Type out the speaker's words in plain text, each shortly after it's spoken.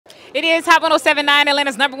It is Hot 107.9,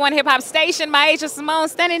 Atlanta's #1 hip-hop station. My age is Simone,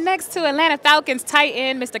 standing next to Atlanta Falcons tight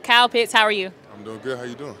end, Mr. Kyle Pitts. How are you? I'm doing good. How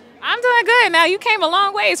you doing? I'm doing good. Now, you came a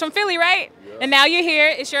long ways from Philly, right? Yeah. And now you're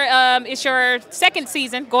here. It's your second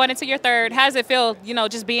season, going into your third. How does it feel,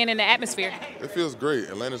 just being in the atmosphere? It feels great.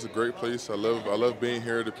 Atlanta's a great place. I love being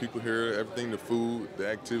here, the people here, everything, the food, the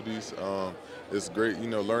activities. It's great,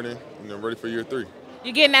 learning, ready for year 3.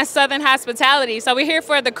 You're getting that Southern hospitality. So we're here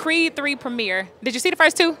for the Creed 3 premiere. Did you see the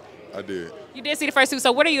first two? I did. You did see the first two.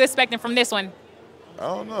 So what are you expecting from this one? I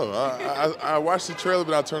don't know. I watched the trailer,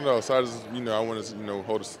 but I turned it off. So I just, I wanted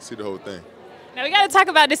to, see the whole thing. Now, we got to talk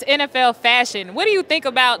about this NFL fashion. What do you think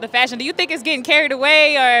about the fashion? Do you think it's getting carried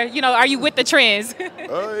away, or, are you with the trends?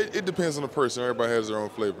 It depends on the person. Everybody has their own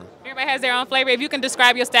flavor. Everybody has their own flavor. If you can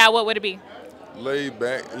describe your style, what would it be? Laid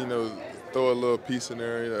back, throw a little piece in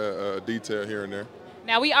there, a detail here and there.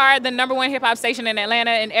 Now, we are the #1 hip-hop station in Atlanta,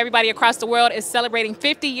 and everybody across the world is celebrating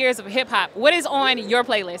 50 years of hip-hop. What is on your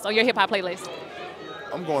playlist, on your hip-hop playlist?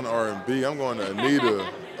 I'm going to R&B. I'm going to Anita,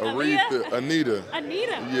 Aretha, Anita.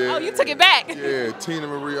 Anita? Yeah. Oh, you took it back. Yeah, Tina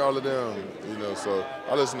Marie, all of them, so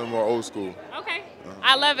I listen to more old school. Okay.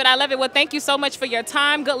 I love it. I love it. Well, thank you so much for your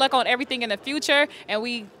time. Good luck on everything in the future, and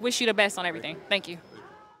we wish you the best on everything. Thank you.